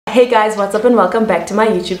Hey guys, what's up and welcome back to my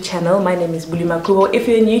YouTube channel. My name is Buli Makhubo if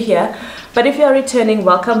you're new here, but if you're returning,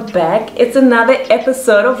 welcome back. It's another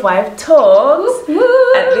episode of Wife Talks.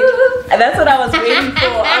 And that's what I was waiting for.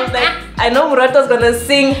 I was like, I know Moratoa's gonna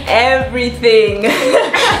sing everything.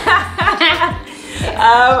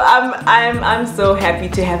 I'm so happy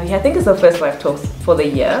to have you here. I think it's the first Wife Talks for the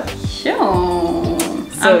year. Sure.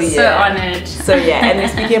 I'm so honored. So yeah, and we're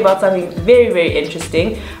speaking about something very, very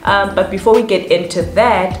interesting. But before we get into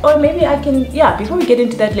that, or maybe I can, before we get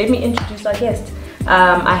into that, let me introduce our guest.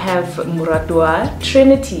 I have Moratoa,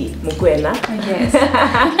 Trinity Mokoena. Yes.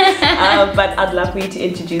 But I'd love for you to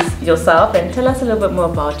introduce yourself and tell us a little bit more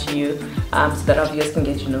about you, so that our viewers can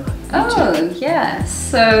get to know you too. Yeah,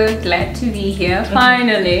 so glad to be here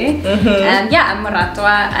finally. I'm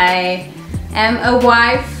Moratoa. I am a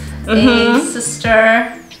wife, a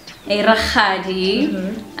sister, a rakhadi.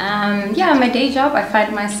 My day job, I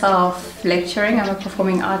find myself lecturing. I'm a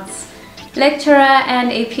performing arts lecturer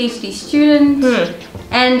and a PhD student,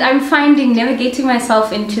 and I'm navigating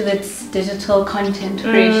myself into this digital content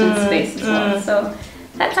creation space as well. So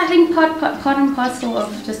that's, I think, part and parcel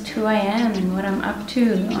of just who I am and what I'm up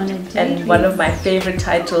to on a daily. And one of my favorite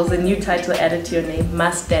titles, a new title added to your name,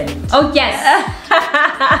 Must Stand. Oh yes.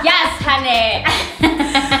 Yes, honey.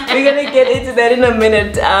 We're gonna get into that in a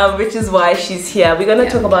minute, which is why she's here. We're gonna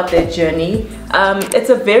talk about their journey. It's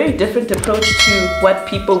a very different approach to what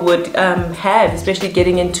people would have, especially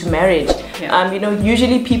getting into marriage.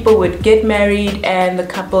 Usually people would get married and the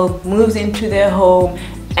couple moves into their home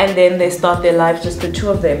and then they start their lives, just the two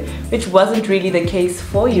of them, which wasn't really the case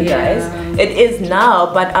for you guys. It is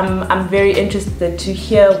now, but I'm very interested to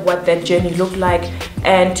hear what that journey looked like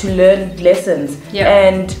and to learn lessons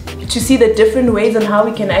and to see the different ways on how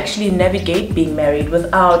we can actually navigate being married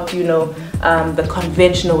without, the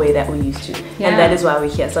conventional way that we used to. And that is why we're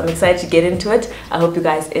here. So I'm excited to get into it. I hope you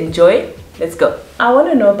guys enjoy. Let's go. I want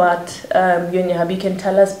to know about you and your hubby. You can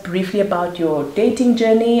tell us briefly about your dating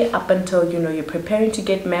journey up until you're preparing to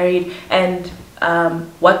get married, and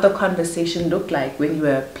what the conversation looked like when you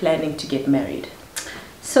were planning to get married.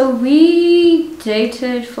 So we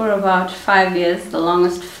dated for about 5 years, the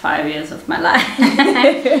longest 5 years of my life.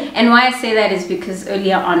 And why I say that is because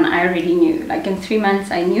earlier on I already knew. Like in 3 months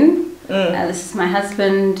I knew this is my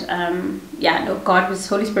husband.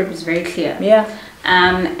 Holy Spirit was very clear.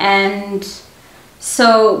 And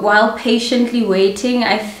so while patiently waiting,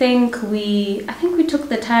 I think we took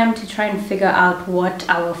the time to try and figure out what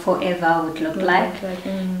our forever would look like.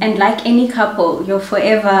 And like any couple, your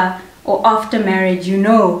forever, or after marriage,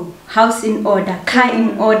 house in order, car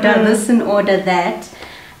in order, this in order, that.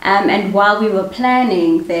 And while we were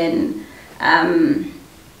planning then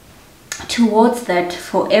towards that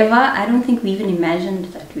forever, I don't think we even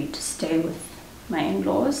imagined that we'd stay with my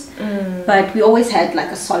in-laws, but we always had like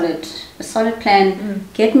a solid plan.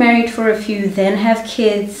 Get married for a few, then have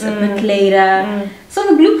kids a bit later. So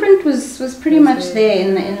the blueprint was pretty much there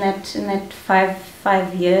in that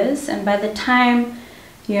five years. And by the time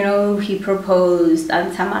he proposed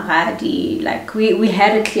Antamagadi, like we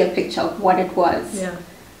had a clear picture of what it was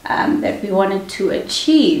that we wanted to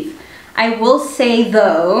achieve. I will say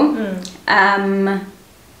though,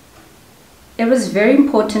 it was very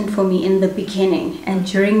important for me in the beginning and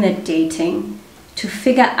during the dating to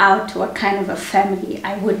figure out what kind of a family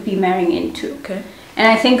I would be marrying into. And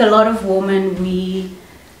I think a lot of women, we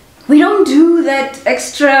don't do that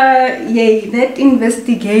extra, that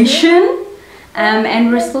investigation.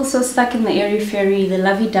 And we're still so stuck in the airy-fairy, the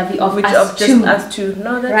lovey-dovey of us two.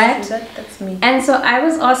 No, that's right? True. That's me. And so I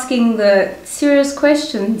was asking the serious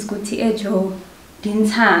questions. Guti ejo,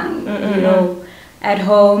 dintang, at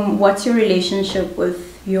home, what's your relationship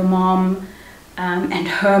with your mom and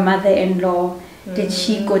her mother-in-law? Did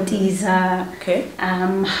she kotiza?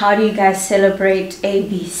 How do you guys celebrate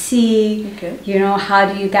ABC?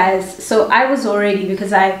 How do you guys... So I was already,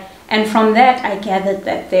 and from that I gathered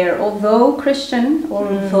that although Christian,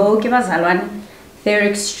 although Kibazalwan, they're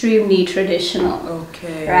extremely traditional.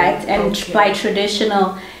 Right? And by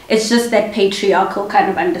traditional, it's just that patriarchal kind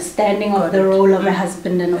of understanding of the role of a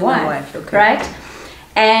husband and a wife. Right?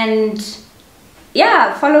 And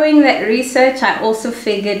following that research, I also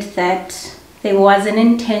figured that there was an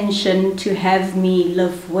intention to have me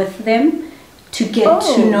live with them to get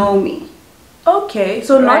to know me.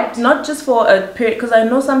 So not just for a period, because I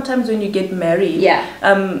know sometimes when you get married,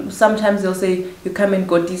 sometimes they'll say you come and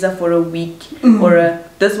go Gotiza for a week, or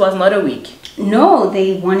this was not a week. No,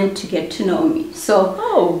 they wanted to get to know me.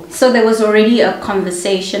 So there was already a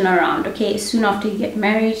conversation around, soon after you get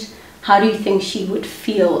married, how do you think she would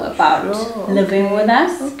feel about living with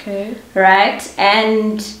us? Right?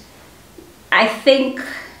 And I think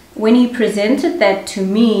when he presented that to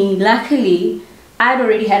me, luckily, I'd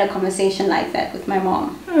already had a conversation like that with my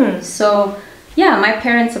mom. So, yeah, my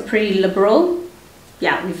parents are pretty liberal.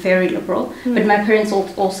 Yeah, we're very liberal. But my parents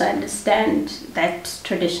also understand that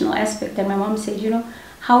traditional aspect. And my mom said, you know,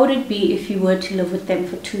 how would it be if you were to live with them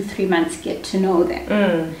for 2-3 months, get to know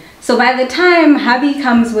them? So by the time hubby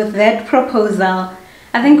comes with that proposal,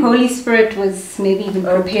 I think Holy Spirit was maybe even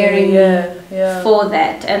preparing me for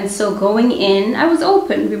that. And so going in, I was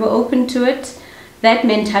open. We were open to it. That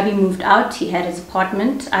meant hubby moved out. He had his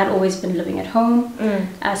apartment. I'd always been living at home.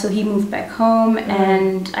 So he moved back home.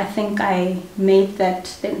 And I think I made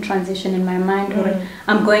that then transition in my mind. Where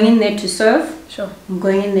I'm going in there to serve. Sure. I'm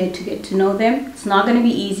going in there to get to know them. It's not going to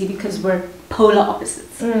be easy because we're polar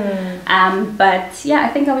opposites. But yeah, I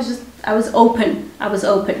think I was open. I was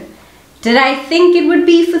open. Did I think it would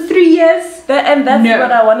be for 3 years? And that's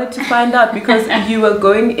what I wanted to find out, because you were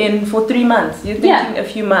going in for 3 months. You're thinking a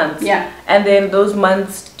few months. Yeah. And then those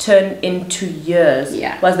months turn into years.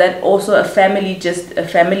 Yeah. Was that also a family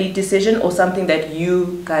decision, or something that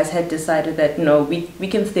you guys had decided that, no, we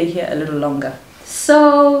can stay here a little longer?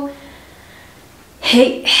 So,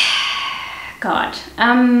 hey, God,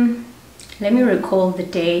 let me recall the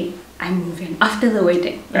day I moved in after the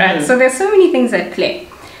wedding, right? So there's so many things at play.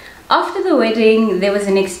 After the wedding, there was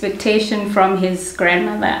an expectation from his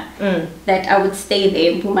grandmother that I would stay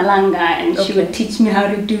there in Mpumalanga, and she would teach me how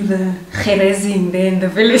to do the kherezing there in the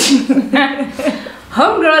village.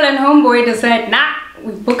 Homegirl and homeboy decided, nah,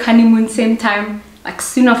 we book honeymoon same time, like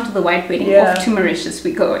soon after the white wedding, off to Mauritius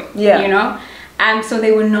we going, you know? So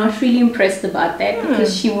they were not really impressed about that,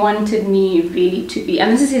 because she wanted me really to be, and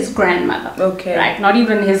this is his grandmother, right? Not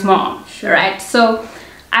even his mom, right? So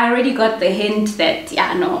I already got the hint that,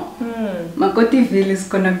 Makotiville is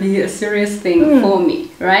gonna be a serious thing for me,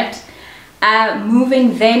 right?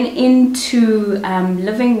 Moving then into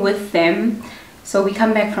living with them. So we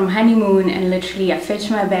come back from honeymoon, and literally I fetch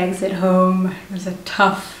my bags at home. It was a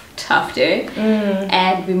tough day.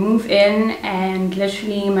 And we move in, and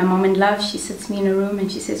literally my mom in love, she sits me in a room and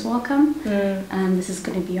she says, welcome. This is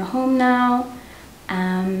gonna be your home now.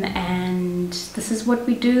 And this is what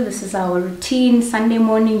we do. This is our routine. Sunday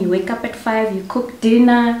morning, you wake up at 5, you cook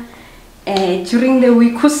dinner. During the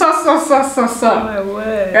week, Oh my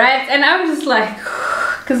word. right? And I'm just like,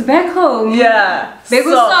 because back home, they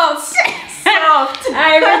go soft.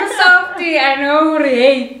 I go softy. I know,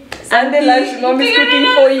 hey. Sunday lunch, mom is cooking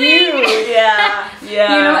for you.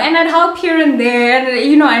 You know, and I'd help here and there. And,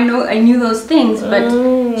 you know, I knew those things,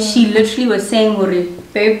 but she literally was saying,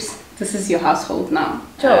 babes, this is your household now.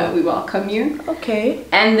 We welcome you. Okay.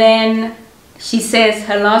 And then she says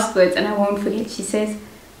her last words, and I won't forget. She says,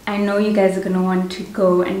 I know you guys are going to want to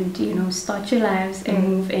go and, you know, start your lives and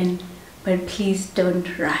move in, but please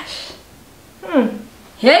don't rush.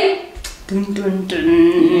 Hey! Dun, dun,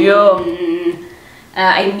 dun.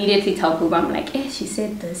 I immediately tell Booba, I'm like, she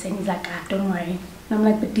said this. And he's like, don't worry. And I'm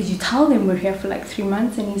like, but did you tell them we're here for like 3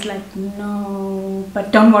 months? And he's like, no,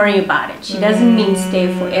 but don't worry about it. She doesn't mean stay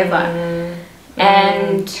forever.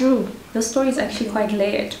 And the story is actually quite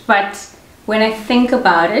layered. But when I think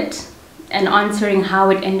about it, and answering how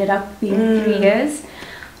it ended up being 3 years,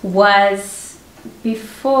 was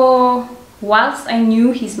before, whilst I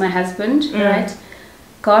knew he's my husband, right?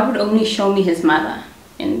 God would only show me his mother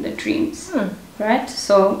in the dreams, right?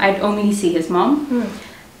 So I'd only see his mom.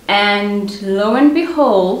 And lo and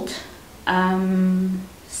behold,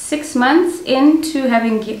 6 months into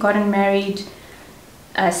having gotten married,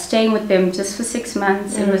 staying with them just for 6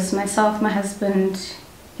 months, it was myself, my husband,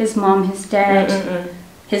 his mom, his dad.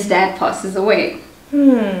 His dad passes away.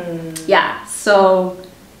 Yeah, so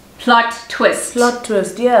plot twist.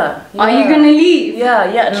 Yeah. Are you gonna leave?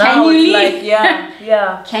 Yeah. Can you leave?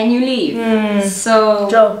 Like, Can you leave?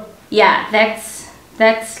 So yeah,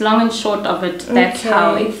 that's long and short of it. That's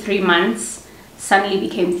how in 3 months suddenly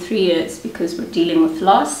became 3 years, because we're dealing with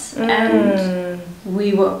loss, and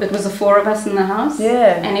it was the 4 of us in the house.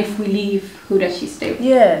 And if we leave, who does she stay with?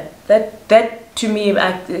 That to me,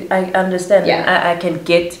 I understand. I can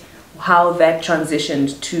get how that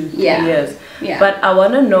transitioned to 3 years. But I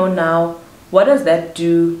want to know now, what does that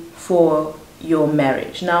do for your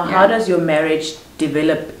marriage? Now, how does your marriage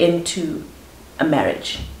develop into a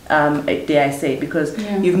marriage? Dare I say, because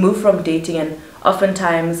you've moved from dating, and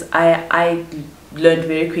oftentimes I learned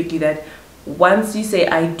very quickly that once you say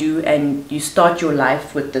I do and you start your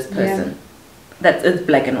life with this person, it's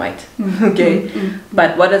black and white.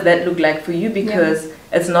 But what does that look like for you? Because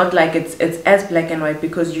it's not like it's as black and white,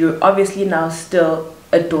 because you're obviously now still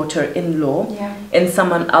a daughter-in-law in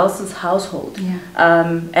someone else's household.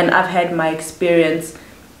 And I've had my experience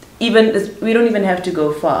we don't even have to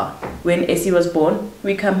go far. When Essie was born,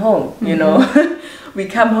 we come home, you know. We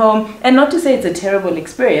come home, and not to say it's a terrible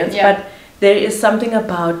experience, but there is something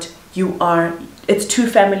about it's two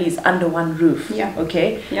families under one roof,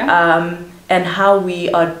 okay? And how we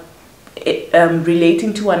are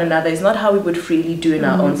relating to one another is not how we would freely do in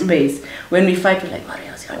our own space. When we fight, we're like, what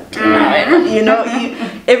else you want to do? You know,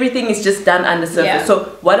 everything is just done under surface.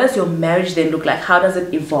 So what does your marriage then look like? How does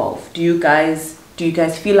it evolve? Do you guys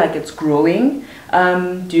feel like it's growing?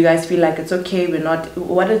 Do you guys feel like it's okay?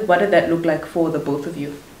 What did that look like for the both of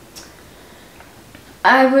you?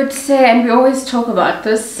 I would say, and we always talk about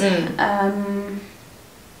this,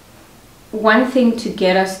 one thing to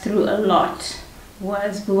get us through a lot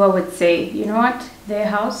was Bua would say, you know what, their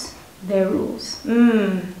house, their rules.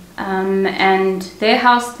 And their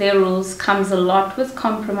house, their rules comes a lot with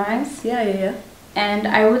compromise. And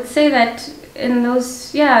I would say that in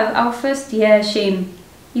those, our first year, shame,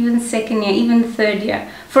 even second year, even third year,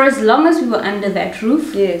 for as long as we were under that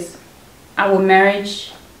roof, our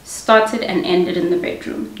marriage started and ended in the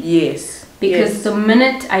bedroom. Because the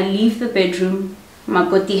minute I leave the bedroom, my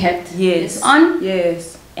body hat is on.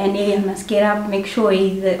 And I must get up, make sure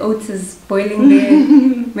the oats is boiling there,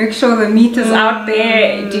 make sure the meat is out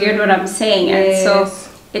there. Do you get what I'm saying? And so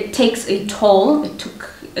it takes a toll. It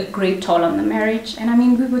took a great toll on the marriage. And I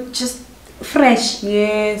mean, we were just fresh.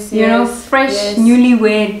 You know, fresh,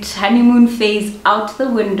 newlywed, honeymoon phase out the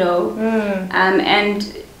window.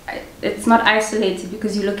 And it's not isolated,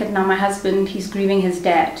 because you look at now my husband, he's grieving his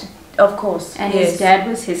dad. Of course. And his dad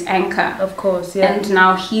was his anchor. Of course, And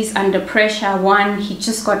now he's under pressure. He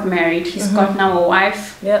just got married. He's got now a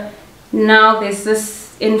wife. Now there's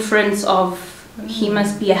this inference of he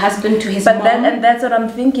must be a husband to his mom. And that's what I'm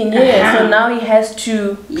thinking. So now he has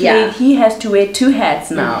to he has to wear two hats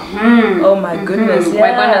now. Oh my goodness.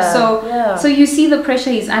 So you see the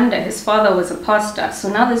pressure he's under. His father was a pastor. So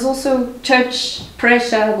now there's also church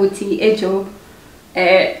pressure. When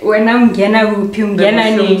I'm do you get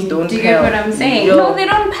what I'm saying? No, they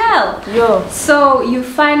don't pal. So you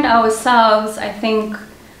find ourselves, I think,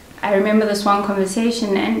 I remember this one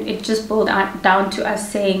conversation, and it just boiled down to us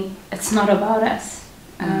saying, it's not about us.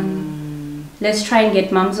 Let's try and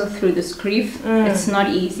get Mamzo through this grief. It's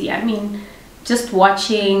not easy. I mean, just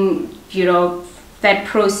watching, that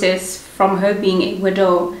process from her being a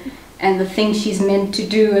widow and the things she's meant to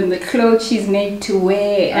do and the clothes she's made to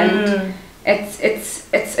wear, and it's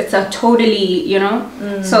a totally,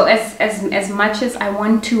 so as much as I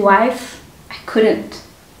want to wife, I couldn't.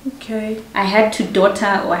 I had to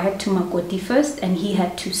daughter, or I had to Makoti first, and he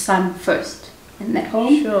had to son first in that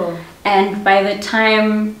home. And by the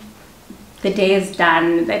time the day is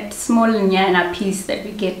done, that small nyana piece that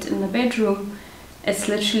we get in the bedroom, it's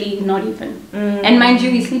literally not even. And mind you,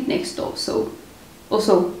 we sleep next door, so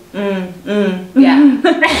also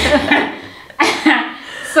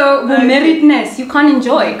So the marriedness you can't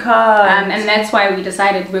enjoy. And that's why we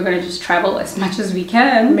decided we're going to just travel as much as we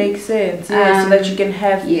can. Makes sense. So that you can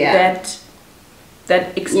have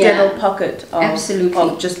that external pocket of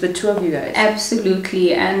just the two of you guys.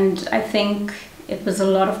 Absolutely. And I think it was a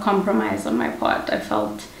lot of compromise on my part. I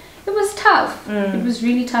felt it was tough. It was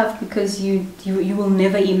really tough, because you will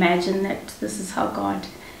never imagine that this is how God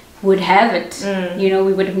would have it.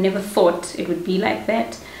 We would have never thought it would be like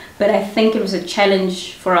that. But I think it was a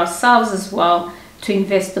challenge for ourselves as well to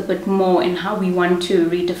invest a bit more in how we want to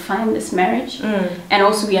redefine this marriage. And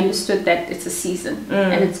also we understood that it's a season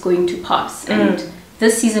and it's going to pass. And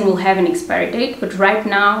this season will have an expiry date. But right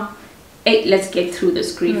now, let's get through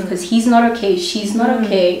this grief, because he's not okay, she's not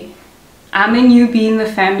okay. I'm a newbie in the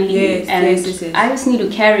family, and I just need to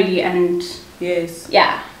carry and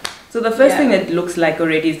So the first thing that looks like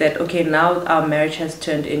already is that, okay, now our marriage has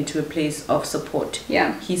turned into a place of support.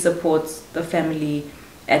 He supports the family.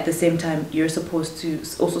 At the same time, you're supposed to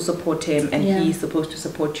also support him, and he's supposed to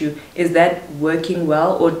support you. Is that working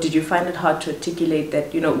well, or did you find it hard to articulate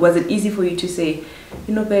that? Was it easy for you to say,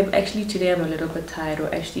 babe, actually today I'm a little bit tired, or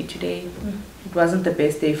actually today it wasn't the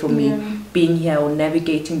best day for me being here or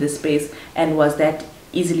navigating the space? And was that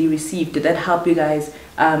easily received? Did that help you guys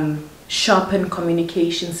sharpen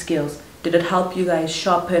communication skills? Did it help you guys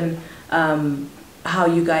sharpen how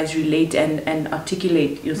you guys relate and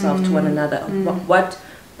articulate yourself to one another? What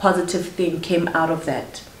positive thing came out of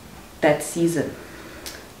that season?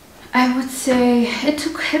 I would say it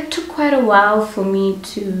took quite a while for me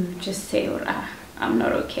to just say, I'm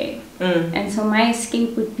not okay. And so my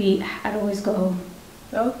escape would be, I'd always go home.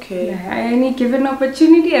 Any given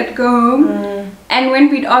opportunity, I'd go home. And when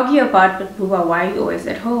we'd argue about, but Buba, why are you always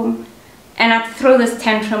at home? And I'd throw this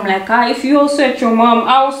tantrum like, if you also at your mom,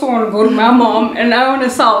 I also want to go to my mom, and I want to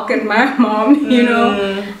sulk at my mom, you know,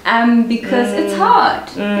 because it's hard.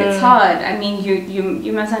 It's hard. I mean,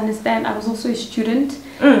 you must understand. I was also a student.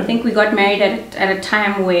 I think we got married at a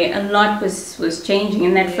time where a lot was changing.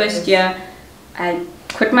 In that first year, I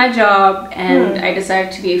quit my job and I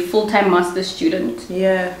decided to be a full-time master's student.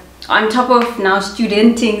 Yeah. On top of now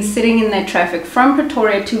studenting, sitting in that traffic from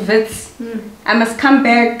Pretoria to Wits, I must come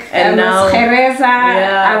back, and I must gereza,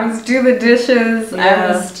 I must do the dishes, I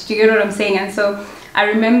must, do you get what I'm saying? And so I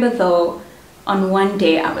remember though, on one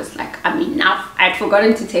day I was like, I'm enough. I'd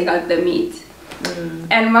forgotten to take out the meat.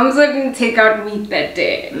 And Mamza didn't take out meat that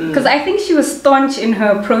day because I think she was staunch in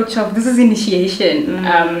her approach of this is initiation,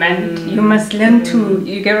 and you must learn to,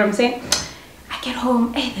 you get what I'm saying? I get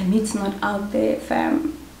home, hey, the meat's not out there,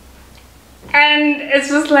 fam. And it's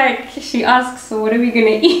just like, she asks, so what are we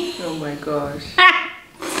gonna eat? Oh my gosh.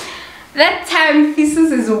 That time,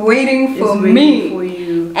 thesis is waiting for me. For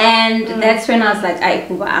you. And that's when I was like,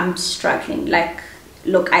 I'm struggling. Like,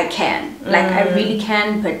 look, I can. Like, I really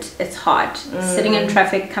can, but it's hard. Sitting in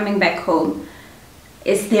traffic, coming back home.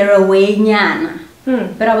 Is there a way, nyana?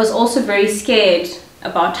 But I was also very scared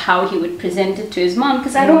about how he would present it to his mom,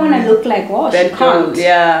 because I don't want to look like, wow, she can't.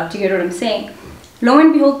 Yeah. Do you get what I'm saying? Lo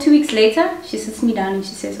and behold, 2 weeks later, she sits me down and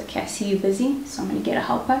she says, okay, I see you busy, so I'm going to get a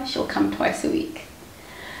helper. She'll come twice a week.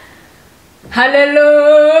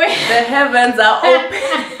 Hallelujah! The heavens are open.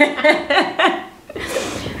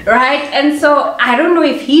 Right? And so, I don't know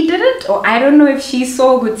if he did it, or I don't know if she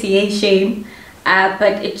saw Gutiye shame,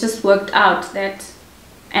 but it just worked out that,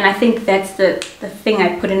 and I think that's the thing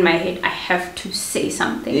I put in my head, I have to say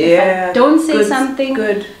something. Yeah. If I don't say something,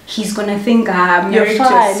 he's gonna think I'm married to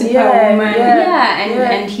a superwoman.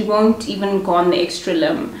 And he won't even go on the extra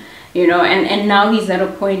limb, you know. And now he's at a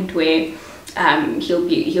point where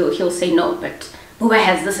he'll say no, but Buba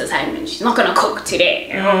has this assignment. She's not gonna cook today.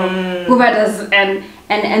 You know? Buba does,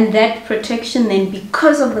 and that protection then,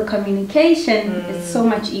 because of the communication, it's so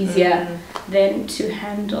much easier then to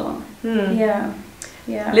handle.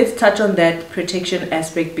 Yeah. Let's touch on that protection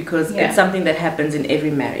aspect, because it's something that happens in every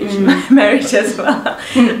marriage. My marriage as well.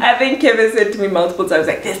 I think Kevin said to me multiple times,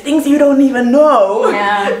 like, there's things you don't even know.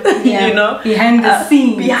 You know? Behind the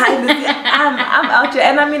scenes. Behind the scenes. I'm out here.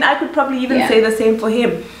 And I mean, I could probably even say the same for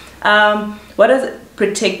him. What does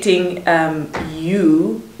protecting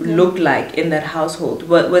you look like in that household?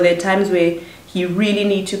 Were there times where he really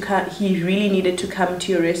needed to come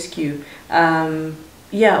to your rescue?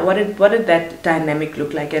 What did that dynamic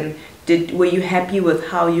look like, and were you happy with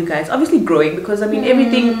how you guys, obviously growing, because I mean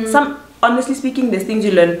everything, honestly speaking, there's things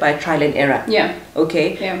you learn by trial and error.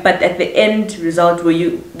 But at the end result, were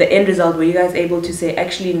you guys able to say,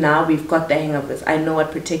 actually now we've got the hang of this, I know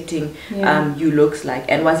what protecting you looks like?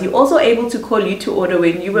 And was he also able to call you to order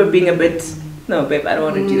when you were being a bit, no babe, I don't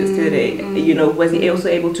want to do this today, you know? Was he also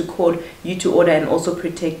able to call you to order and also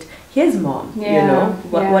protect his mom? You know,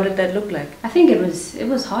 what did that look like? I think it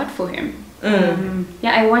was hard for him.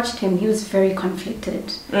 I watched him. He was very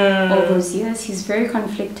conflicted all those years. He's very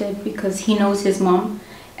conflicted because he knows his mom,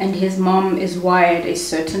 and his mom is wired a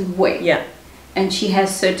certain way. And she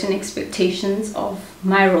has certain expectations of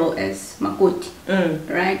my role as Makoti,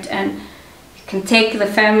 right? And you can take the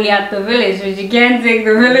family out the village, but you can't take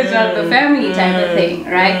the village out the family type of thing,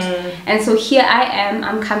 right? And so here I am.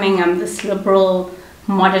 I'm this liberal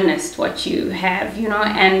modernist, what you have, you know,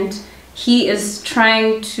 and he is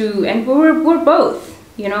trying to, and we're both,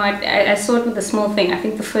 you know. I saw it with a small thing. I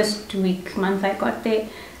think the first month I got there,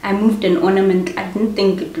 I moved an ornament. I didn't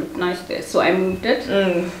think it looked nice there, so I moved it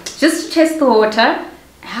just to test the water.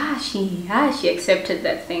 She accepted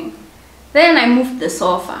that thing. Then I moved the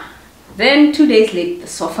sofa. Then 2 days later, the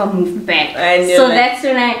sofa moved back. So that's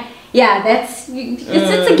when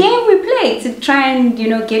it's a game we play to try and, you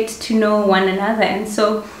know, get to know one another. And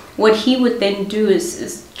so what he would then do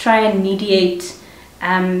is try and mediate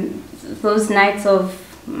those nights of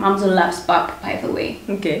Mamzo loves pap, by the way.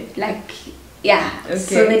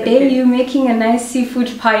 So the day you're making a nice seafood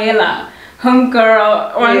paella, home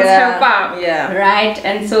girl wants her pap, right?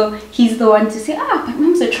 And so he's the one to say, but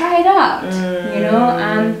Mamzo, try it out, you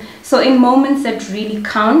know. So in moments that really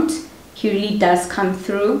count, he really does come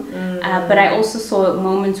through. But I also saw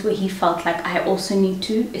moments where he felt like I also need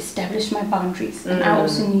to establish my boundaries, and I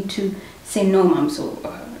also need to say, no, Mom, so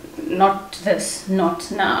not this,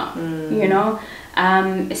 not now, you know.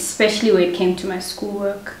 Especially when it came to my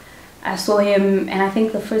schoolwork. I saw him, and I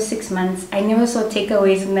think the first 6 months, I never saw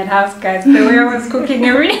takeaways in that house, guys, the way I was cooking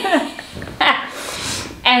every day.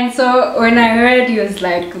 And so when I heard he was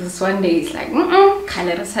like, this one day, he's like, can't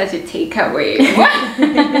let us have a takeaway.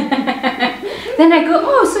 then I go,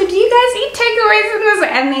 oh, so do you guys eat takeaways in this?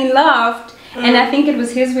 And they laughed. And I think it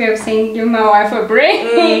was his way of saying, give my wife a break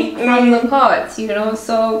from the pots, you know.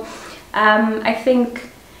 So I think,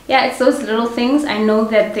 yeah, it's those little things. I know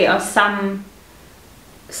that there are some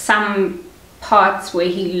parts where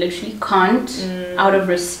he literally can't, out of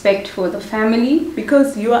respect for the family,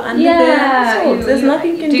 because you are under their household. There's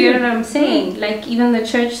nothing you can do. Do you know what I'm saying? Like even the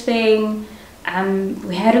church thing,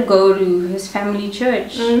 we had to go to his family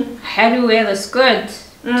church. I had to wear the skirt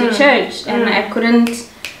to church, and I couldn't,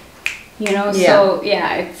 you know. So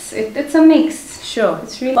yeah, it's a mix. Sure.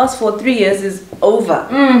 It's really fast forward 3 years is over.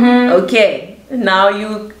 Okay, now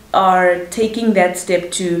you are taking that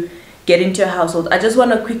step to get into a household. I just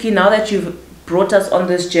want to quickly, now that you've brought us on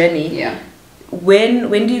this journey, when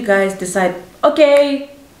do you guys decide, okay,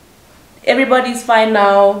 everybody's fine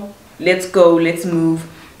now, let's go, let's move?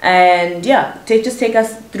 And yeah, just take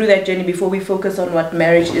us through that journey before we focus on what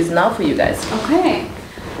marriage is now for you guys. Okay.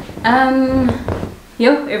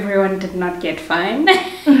 Everyone did not get fine.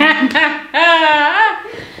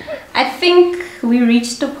 I think we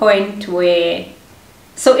reached a point where,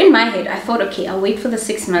 so in my head I thought, okay, I'll wait for the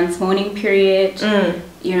 6 months mourning period,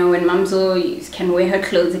 you know, when Mamzo can wear her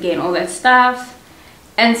clothes again, all that stuff.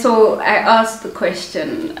 And so I asked the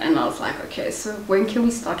question, and I was like, okay, so when can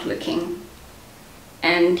we start looking?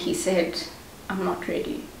 And he said, I'm not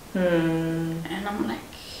ready. And I'm like,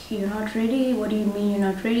 you're not ready? What do you mean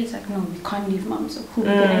you're not ready? It's like, no, we can't leave Mom, so who are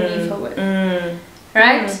we gonna leave her with?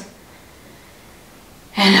 Right?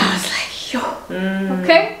 And I was like,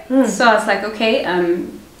 okay. So I was like, okay,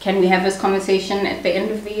 can we have this conversation at the end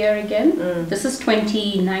of the year again? This is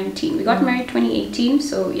 2019. We got married 2018,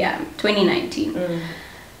 so yeah, 2019.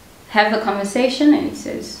 Have the conversation, and he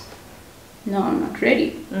says, no, I'm not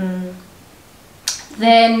ready.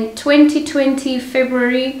 Then 2020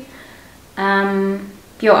 February,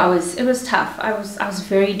 it was tough. I was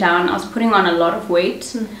very down. I was putting on a lot of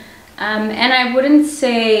weight. And I wouldn't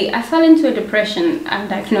say I fell into a depression,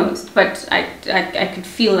 undiagnosed, but I could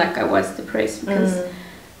feel like I was depressed because,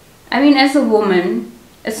 I mean, as a woman,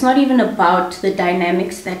 it's not even about the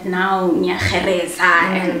dynamics that now and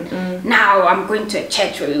now I'm going to a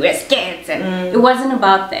church where we wear skirts, and it wasn't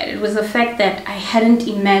about that. It was the fact that I hadn't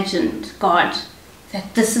imagined, God,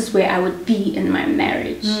 that this is where I would be in my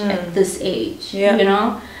marriage at this age, you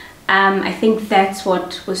know. I think that's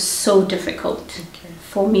what was so difficult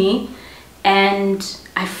for me, and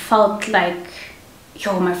I felt like,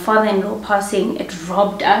 my father-in-law passing, it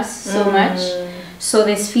robbed us so much. So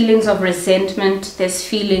there's feelings of resentment, there's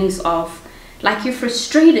feelings of like you're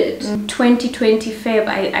frustrated. 2020 Feb,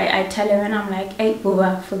 I tell him, and I'm like, hey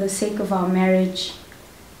Buba, for the sake of our marriage,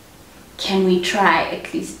 can we try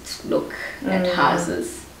at least look at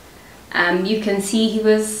houses? You can see he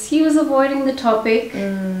was avoiding the topic,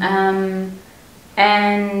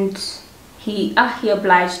 and he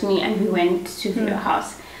obliged me, and we went to view a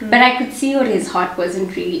house. But I could see what his heart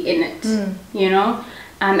wasn't really in it, you know.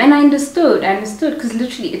 And I understood because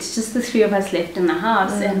literally it's just the three of us left in the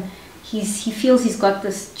house, and he feels he's got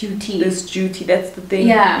this duty. That's the thing.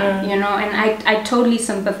 Yeah, you know, and I totally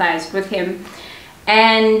sympathized with him.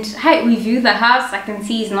 And we view the house. I can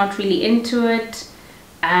see he's not really into it.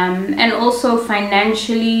 And also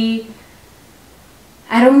financially,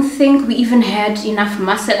 I don't think we even had enough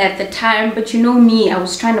muscle at the time. But you know me, I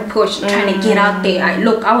was trying to push, trying to get out there.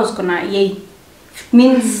 I was gonna,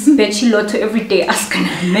 means Bechiloto every day, I was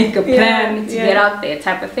gonna make a plan to get out there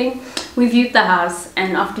type of thing. We viewed the house,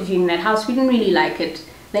 and after viewing that house, we didn't really like it.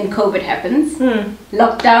 Then COVID happens,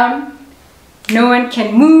 lockdown, no one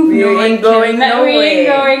can move, we ain't going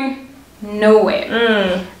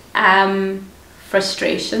nowhere.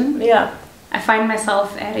 Frustration. I find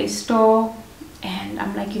myself at a store, and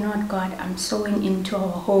I'm like, you know what, God, I'm sowing into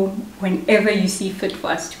our home whenever you see fit for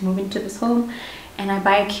us to move into this home. And I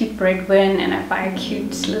buy a cute breadwin, and I buy a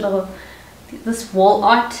cute little, this wall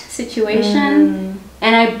art situation.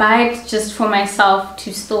 And I buy it just for myself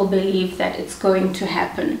to still believe that it's going to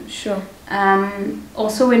happen. Sure.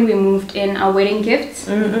 Also, when we moved in, our wedding gifts,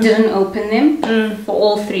 didn't open them for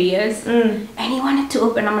all 3 years. And he wanted to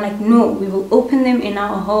open. I'm like, no, we will open them in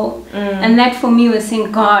our home. And that for me was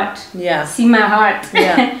saying, God, see my heart.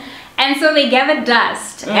 And so they gathered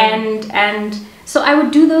dust, and so I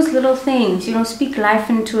would do those little things, you know, speak life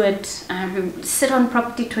into it, sit on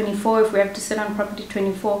property 24 if we have to sit on property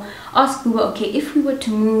 24, ask Buba, okay, if we were to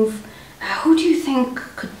move, who do you think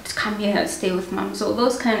could come here and stay with Mom? So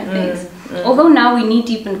those kind of things. Although now we knee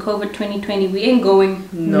deep in COVID 2020, we ain't going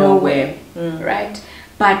nowhere, right?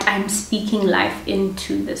 But I'm speaking life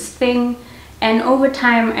into this thing, and over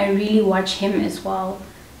time I really watch him as well.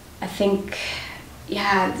 I think,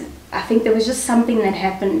 I think there was just something that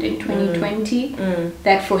happened in 2020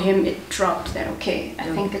 that for him it dropped that, okay, I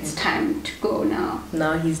think it's time to go now.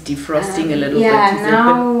 Now he's defrosting a little bit. Yeah,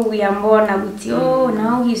 now we are more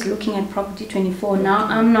now he's looking at Property 24. Now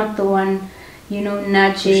I'm not the one,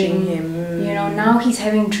 nudging him. Now he's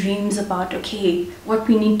having dreams about, okay, what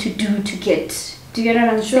we need to do to get, do you get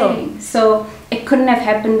what I'm saying? So it couldn't have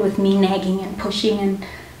happened with me nagging and pushing and,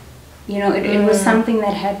 it was something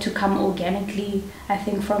that had to come organically, I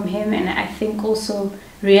think, from him. And I think also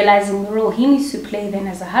realizing the role he needs to play then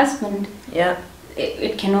as a husband. Yeah.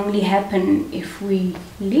 It can only happen if we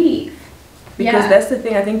leave. Because that's the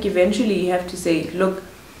thing. I think eventually you have to say, look,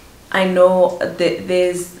 I know that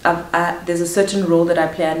there's a certain role that I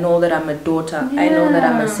play. I know that I'm a daughter. I know that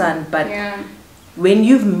I'm a son. But when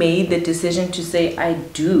you've made the decision to say, I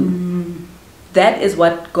do, that is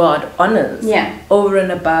what God honors over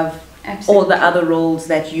and above all the other roles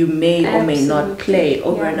that you may or may not play,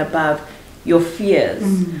 over and above your fears,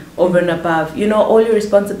 over and above, all your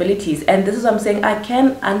responsibilities. And this is what I'm saying. I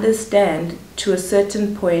can understand to a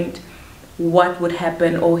certain point what would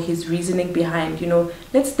happen or his reasoning behind,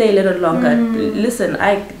 let's stay a little longer. Listen,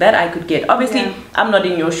 I could get. Obviously, I'm not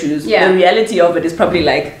in your shoes. The reality of it is probably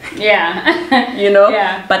like,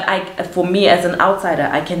 but for me as an outsider,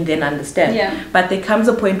 I can then understand. But there comes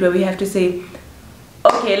a point where we have to say,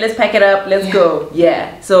 okay, let's pack it up, let's go.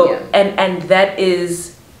 So and that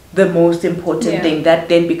is the most important thing. That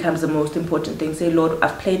then becomes the most important thing. Say, Lord,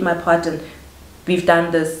 I've played my part and we've done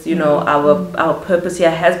this, our purpose here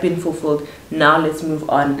has been fulfilled. Now let's move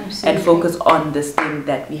on and focus on this thing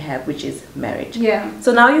that we have, which is marriage.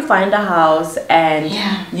 So now you find a house and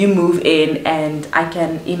you move in, and I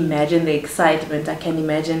can imagine the excitement. I can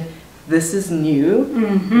imagine this is new,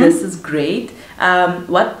 this is great.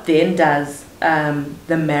 What then does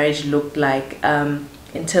the marriage look like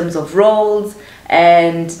in terms of roles?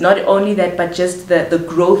 And not only that, but just the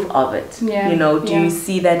growth of it. Do you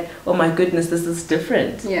see that, oh my goodness, this is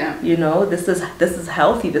different? This is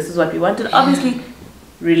healthy. This is what we wanted. Obviously,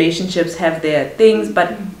 relationships have their things,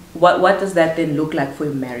 but what does that then look like for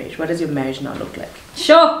your marriage? What does your marriage now look like?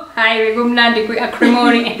 Sure. Hi,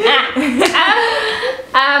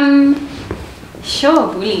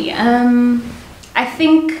 sure, Buli. I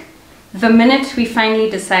think the minute we finally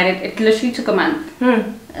decided, it literally took a month.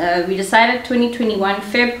 We decided 2021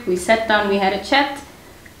 Feb, we sat down, we had a chat.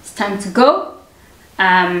 It's time to go.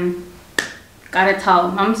 Gotta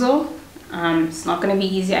tell Mamzo, it's not gonna be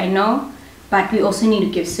easy, I know, but we also need to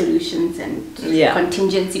give solutions and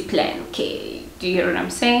contingency plan. Okay, do you hear what I'm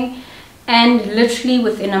saying? And literally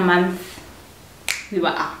within a month, we were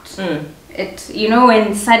out. It,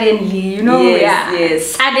 when suddenly,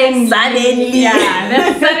 suddenly,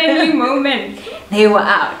 that suddenly moment, they were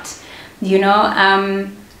out.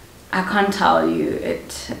 I can't tell you,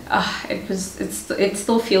 it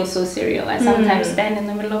still feels so surreal. I sometimes stand in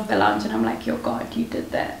the middle of the lounge and I'm like, yo God, you did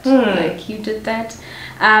that. Like, you did that.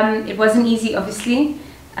 It wasn't easy, obviously,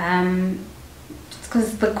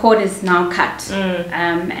 because the cord is now cut,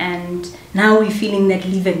 and now we're feeling that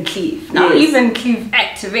leave and cleave. Now leave and cleave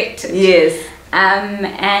activated.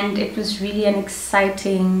 And it was really an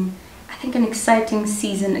exciting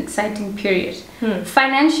season, exciting period.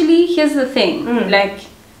 Financially, here's the thing,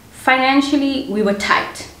 financially we were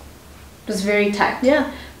tight. It was very tight.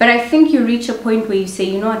 But I think you reach a point where you say,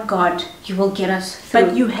 you know what, God, you will get us through.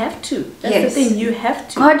 But you have to. That's the thing, you have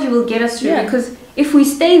to. God, you will get us through, because if we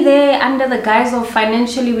stay there under the guise of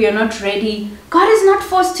financially we are not ready, God is not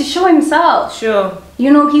forced to show himself.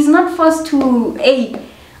 He's not forced to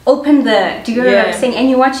open the, do you know what I'm saying? And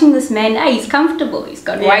you're watching this man, he's comfortable. He's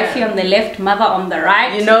got wifey on the left, mother on the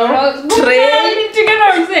right. Tray. Do you know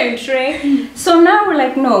what I'm saying? Tray. So now we're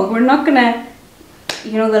like, no, we're not gonna,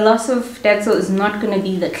 the loss of Dadso is not gonna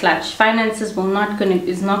be the clutch. Finances is not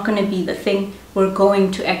gonna be the thing. We're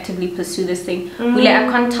going to actively pursue this thing. I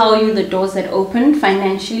can't tell you the doors that opened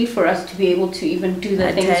financially for us to be able to even do the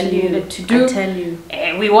things we needed to do. I tell you.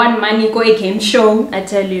 We want money, go a game show. I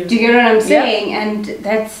tell you. Do you get what I'm saying? And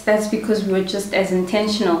that's because we were just as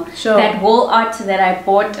intentional. That wall art that I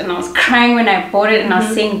bought, and I was crying when I bought it, and I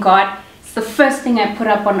was saying, God, it's the first thing I put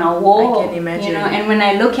up on our wall. I can imagine. And when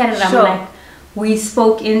I look at it, I'm like, we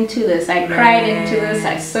spoke into this, I cried into this,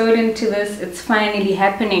 I sewed into this, it's finally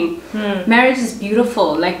happening. Marriage is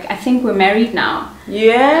beautiful. Like, I think we're married now.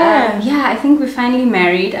 I think we're finally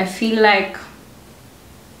married. I feel like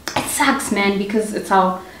it sucks, man, because it's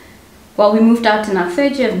we moved out in our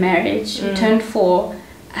 3rd year of marriage, we turned 4,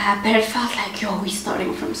 but it felt like, we're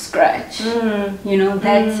starting from scratch.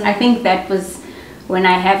 I think that was when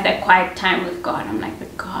I have that quiet time with God. I'm like,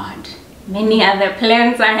 but God, many other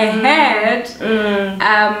plans I had.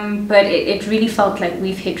 But it really felt like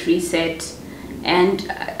we've hit reset, and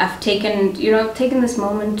I've taken this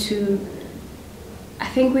moment to, I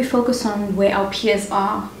think we focus on where our peers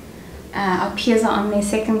are. Our peers are on their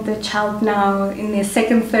second, third child now, in their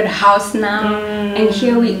second, third house now, and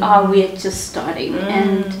here we are, we're just starting.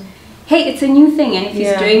 And hey, it's a new thing, and if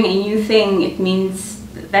he's doing a new thing, it means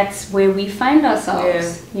that's where we find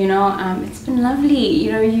ourselves. It's been lovely.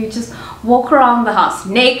 You just walk around the house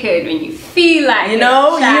naked when you feel like you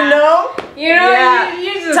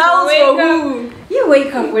just towels wake for up. who? You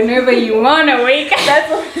wake up whenever you want to wake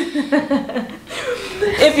up.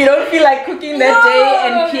 If you don't feel like cooking that day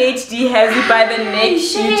and PhD has you by the neck,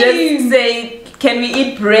 you just say, can we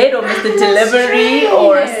eat bread or Mr. Delivery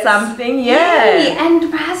or something? And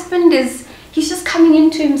my husband he's just coming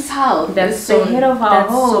into himself. That's the head of our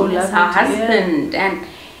home. That's our husband. And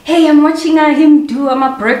hey, I'm watching him do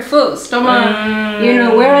my breakfast.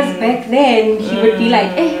 Whereas back then he would be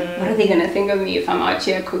like, hey, what are they gonna think of me if I'm out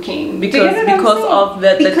here cooking? Because of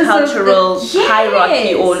the cultural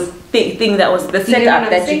hierarchy or thing that was the setup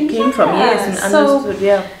that you came from. Yes, and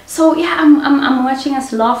understood. So I'm watching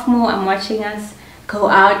us laugh more. I'm watching us go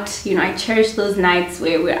out. I cherish those nights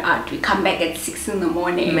where we're out. We come back at 6 in the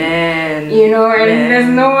morning. Man. There's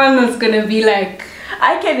no one that's gonna be like.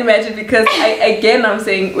 I can imagine, because I'm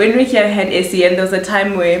saying, when we here had SEN, there was a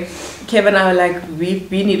time where Kevin and I were like,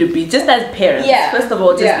 we need to be, just as parents, first of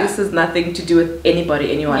all, this is nothing to do with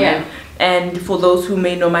anyone. And for those who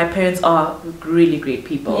may know, my parents are really great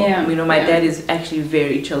people. My dad is actually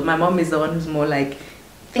very chill. My mom is the one who's more like,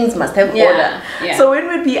 things must have order. So when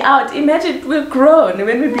we'd be out, imagine we're grown,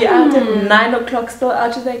 when we'd be out at 9 o'clock still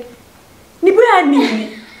out, she's like, Nibuya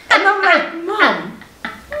nini? And I'm like, Mom,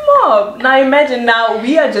 now imagine, now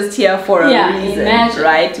we are just here for a reason,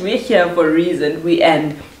 right? We're here for a reason.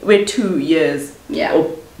 We're 2 years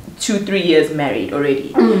or 2-3 years married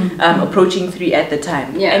already, approaching 3 at the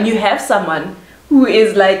time. And you have someone who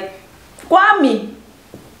is like, Gwami,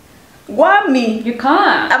 you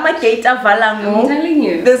can't. I'm a gate of Valango. I'm telling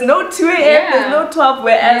you. There's no 2 a.m. There's no 12.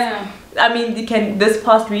 Whereas, this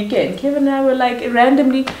past weekend, Kevin and I were like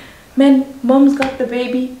randomly, man, mom's got the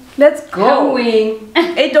baby. Let's go.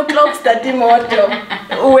 8 o'clock starting moto.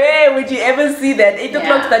 Where would you ever see that? 8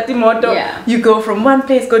 o'clock starting moto. You go from one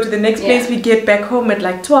place, go to the next place. We get back home at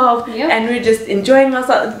like 12, and we're just enjoying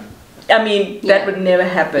ourselves. That would never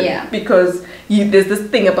happen because there's this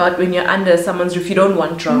thing about when you're under someone's roof, you don't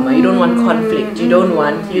want drama, you don't want conflict, you don't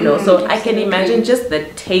want, So I can imagine just the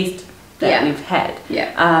taste that we've had.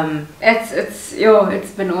 It's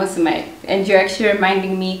been awesome, mate. And you're actually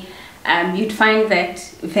reminding me. You'd find that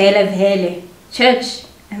vele church,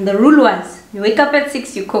 and the rule was you wake up at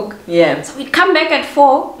 6, you cook. So we'd come back at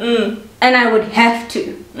 4, and I would have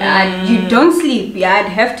to. You don't sleep. I'd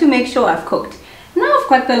have to make sure I've cooked. Now I've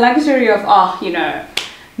got the luxury of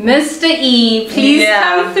Mr. E, please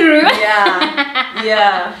come through.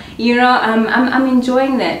 I'm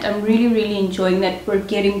enjoying that. I'm really, really enjoying that. We're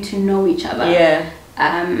getting to know each other.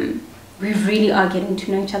 We really are getting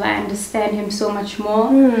to know each other. I understand him so much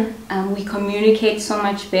more. We communicate so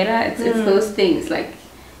much better. It's those things, like,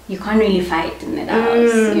 you can't really fight in that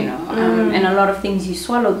house, and a lot of things you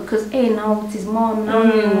swallow because, hey, now it's his mom, now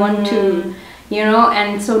we want to,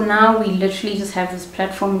 and so now we literally just have this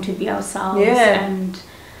platform to be ourselves. And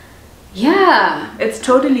it's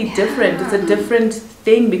totally different. It's a different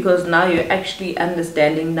thing because now you're actually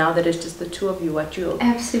understanding, now that it's just the two of you, what your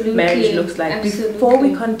marriage looks like. Before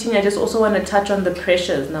we continue, I just also want to touch on the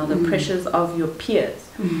pressures now, the pressures of your peers.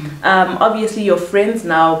 Obviously your friends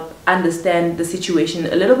now understand the situation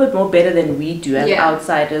a little bit more better than we do as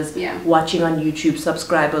outsiders watching on YouTube,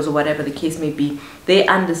 subscribers or whatever the case may be. They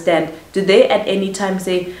understand. Did they at any time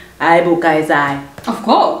say, guys, of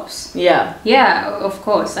course. Of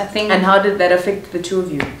course, I think. And how did that affect the two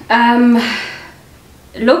of you?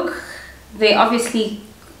 Look, they obviously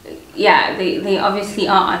they obviously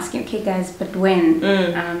are asking, okay guys, but when?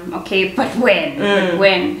 Okay, but when? But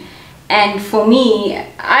when? And for me,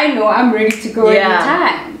 I know I'm ready to go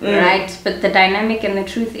anytime, right? But the dynamic and the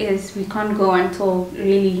truth is we can't go until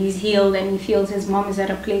really he's healed and he feels his mom is at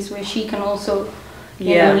a place where she can also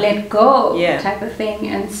let go, type of thing.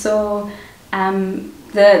 And so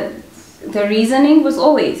the reasoning was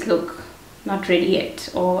always, look, not ready yet,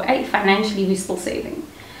 or hey, financially we're still saving.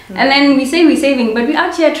 And then we say we're saving, but we're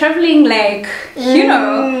out here traveling, like,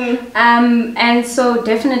 and so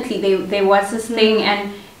definitely there was this thing,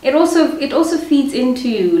 and it also feeds into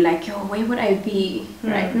you, like, yo, where would I be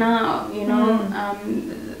right now,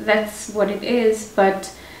 that's what it is.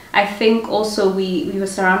 But I think also we were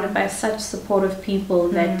surrounded by such supportive people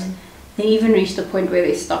that they even reached a point where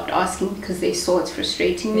they stopped asking because they saw it's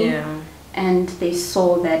frustrating me. Yeah. And they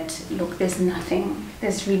saw that, look, there's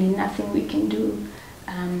really nothing we can do.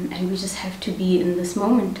 And we just have to be in this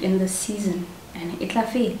moment, in this season. And itla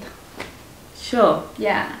faith. Sure.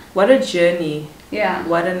 Yeah. What a journey. Yeah.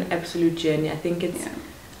 What an absolute journey. I think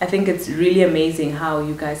it's really amazing how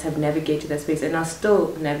you guys have navigated that space and are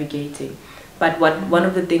still navigating. But one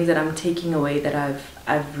of the things that I'm taking away that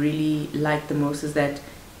I've really liked the most is that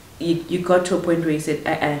you got to a point where you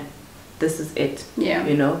said, this is it. Yeah.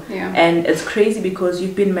 You know? Yeah. And it's crazy because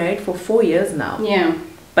you've been married for 4 years now. Yeah.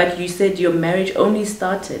 But you said your marriage only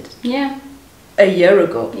started a year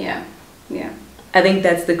ago. Yeah. Yeah. I think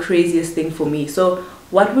that's the craziest thing for me. So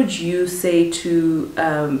what would you say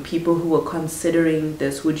to people who are considering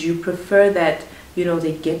this? Would you prefer that, you know,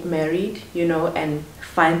 they get married, you know, and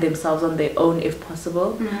find themselves on their own if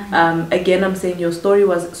possible? Mm-hmm. Again, I'm saying your story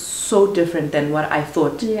was so different than what I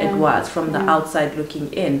thought it was from the outside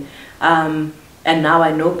looking in. And now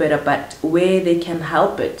I know better, but where they can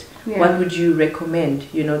help it, what would you recommend?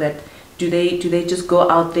 You know, that do they just go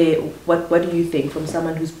out there? What do you think from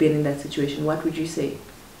someone who's been in that situation? What would you say?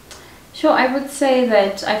 Sure, I would say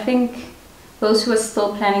that I think those who are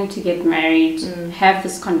still planning to get married have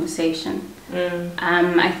this conversation.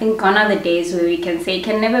 I think gone are the days where we can say it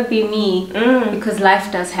can never be me because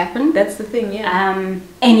life does happen. That's the thing, yeah.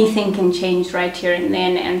 Anything can change right here and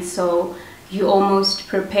then, and so you almost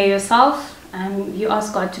prepare yourself. You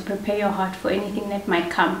ask God to prepare your heart for anything that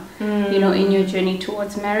might come, you know, in your journey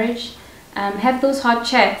towards marriage. Have those hard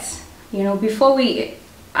chats, you know, before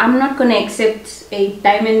I'm not going to accept a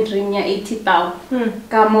diamond ring ya 80,000.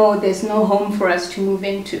 Kamo, there's no home for us to move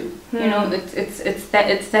into. You know, it's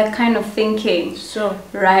that kind of thinking. Sure.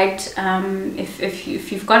 Right?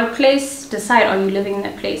 If you've got a place, decide, are you living in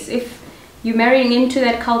that place? If you're marrying into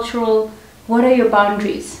that cultural, what are your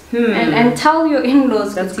boundaries? And tell your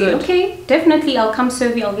in-laws, that's good. Okay, definitely I'll come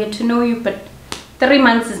serve you, I'll get to know you, but 3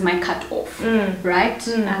 months is my cut off, right?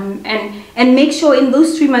 And make sure in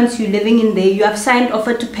those 3 months you're living in there, you have signed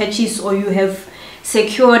offer to purchase or you have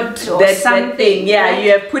secured or something. Yeah, right?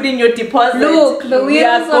 You have put in your deposit. Look, the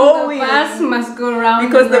wheels of the bus must go round.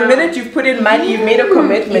 Because the minute you've put in money, you've made a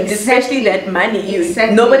commitment, especially that money.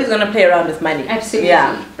 Nobody's going to play around with money. Absolutely.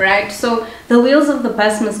 Yeah. Right? So the wheels of the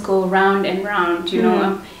bus must go round and round, you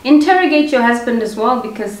know. Interrogate your husband as well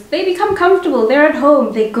because they become comfortable. They're at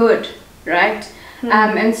home. They're good, right?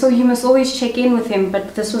 And so you must always check in with him,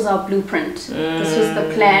 but this was our blueprint. This was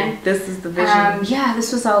the plan. This is the vision.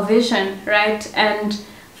 This was our vision, right? And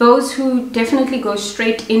those who definitely go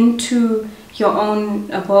straight into your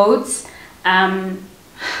own abodes,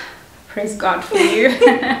 praise God for you.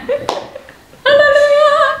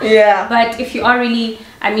 Yeah. But if you are really,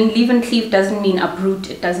 I mean, leave and cleave doesn't mean uproot.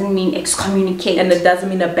 It doesn't mean excommunicate. And it doesn't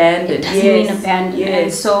mean abandon. It doesn't mean abandon. Yes.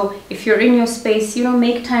 And so if you're in your space, you know,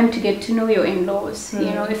 make time to get to know your in-laws. You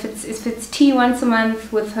know, if it's tea once a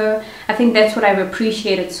month with her, I think that's what I've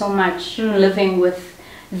appreciated so much living with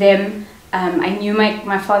them. I knew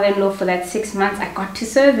my father-in-law for that 6 months. I got to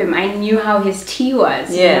serve him. I knew how his tea was.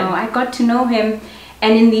 You know, I got to know him.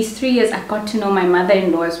 And in these 3 years, I got to know my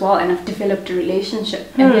mother-in-law as well, and I've developed a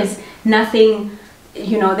relationship. And there's nothing,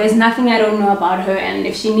 you know, there's nothing I don't know about her. And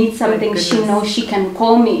if she needs something, she knows she can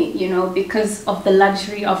call me, you know, because of the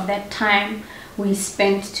luxury of that time we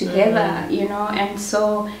spent together, you know. And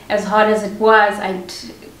so as hard as it was,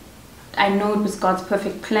 I know it was God's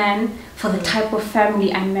perfect plan for the type of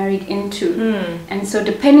family I married into. And so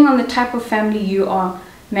depending on the type of family you are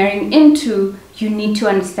marrying into, you need to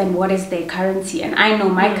understand what is their currency. And I know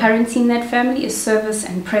my currency in that family is service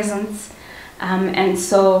and presence. And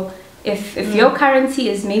so if your currency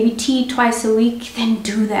is maybe tea twice a week, then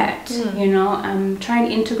do that. You know, try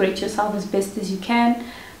and integrate yourself as best as you can,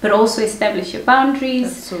 but also establish your boundaries.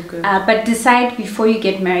 That's so good. But decide before you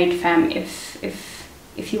get married, fam,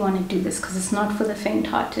 if you want to do this, because it's not for the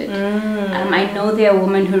faint-hearted. I know there are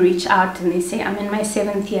women who reach out and they say, I'm in my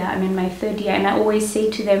 7th year, I'm in my 3rd year, and I always say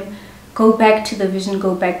to them, go back to the vision,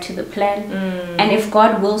 go back to the plan. And if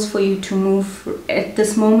God wills for you to move at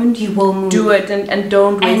this moment, you will move. Do it and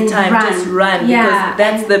don't waste time. Run. Just run, because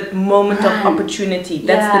that's the moment of opportunity.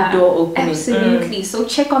 That's the door opening. Absolutely. So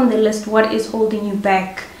check on the list what is holding you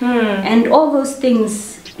back and all those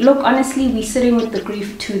things. Look, honestly, we're sitting with the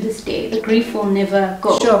grief to this day. The grief will never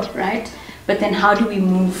go, right? But then how do we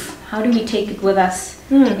move? How do we take it with us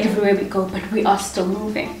everywhere we go? But we are still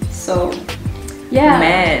moving. So, yeah.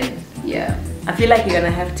 Man. Yeah. I feel like you're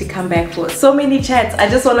gonna have to come back for so many chats. I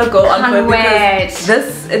just want to go on for it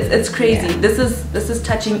because it's crazy. Yeah. This is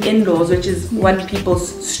touching in-laws, which is what people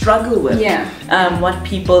struggle with. Yeah. What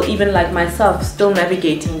people, even like myself, still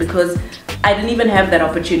navigating, because I didn't even have that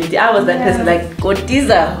opportunity. I was that person like,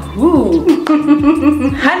 Gotiza, who?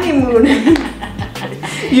 Honeymoon.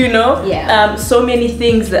 You know? Yeah. So many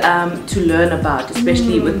things to learn about,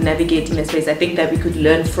 especially with navigating the space. I think that we could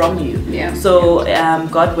learn from you. Yeah. So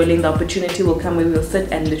God willing, the opportunity will come where we'll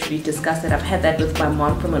sit and literally discuss it. I've had that with my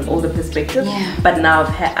mom from an older perspective, but now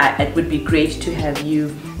it would be great to have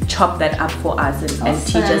you chop that up for us and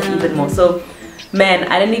teach us even more. So man,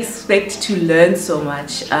 I didn't expect to learn so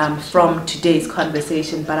much from today's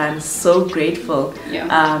conversation, but I'm so grateful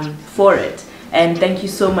for it. And thank you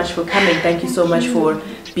so much for coming. Thank you so much for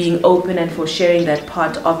being open and for sharing that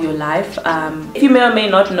part of your life. If you may or may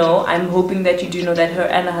not know, I'm hoping that you do know that her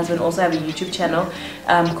and her husband also have a YouTube channel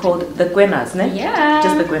called The Gwenas, ne? Yeah.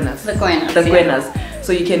 Just The Gwenas. The Gwenas. The Gwenas.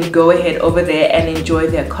 So you can go ahead over there and enjoy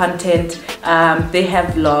their content. They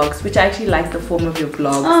have vlogs, which I actually like the form of your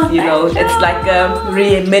vlogs. Oh, you know, it's like a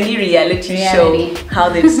mini reality show, how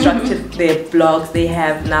they've structured their vlogs. They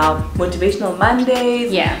have now Motivational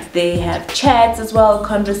Mondays. Yeah. They have chats as well,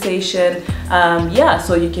 conversation.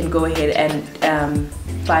 So you can go ahead and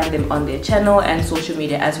find them on their channel and social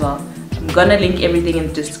media as well. I'm gonna link everything in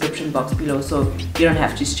the description box below, so you don't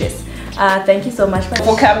have to stress. Thank you so much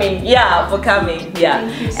for coming. Yeah, for coming. Yeah.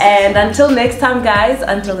 And until next time, guys,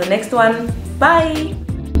 until the next one, bye.